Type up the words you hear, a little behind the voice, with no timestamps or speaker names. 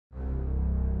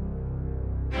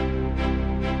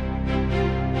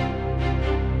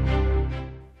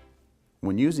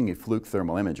When using a Fluke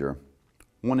thermal imager,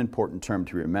 one important term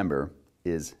to remember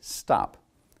is STOP,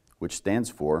 which stands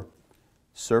for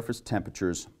Surface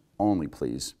Temperatures Only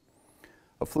Please.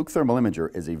 A Fluke thermal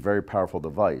imager is a very powerful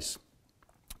device,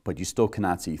 but you still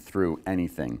cannot see through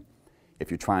anything.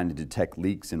 If you're trying to detect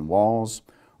leaks in walls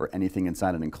or anything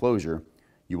inside an enclosure,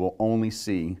 you will only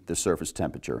see the surface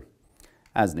temperature.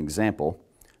 As an example,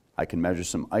 I can measure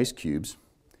some ice cubes,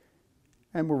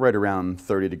 and we're right around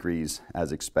 30 degrees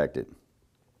as expected.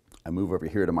 I move over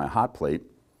here to my hot plate,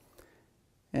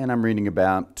 and I'm reading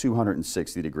about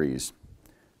 260 degrees.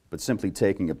 But simply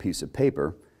taking a piece of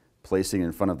paper, placing it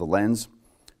in front of the lens,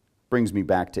 brings me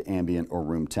back to ambient or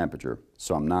room temperature,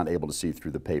 so I'm not able to see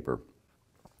through the paper.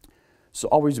 So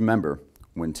always remember,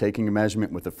 when taking a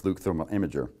measurement with a Fluke thermal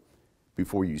imager,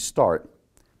 before you start,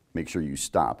 make sure you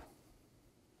stop.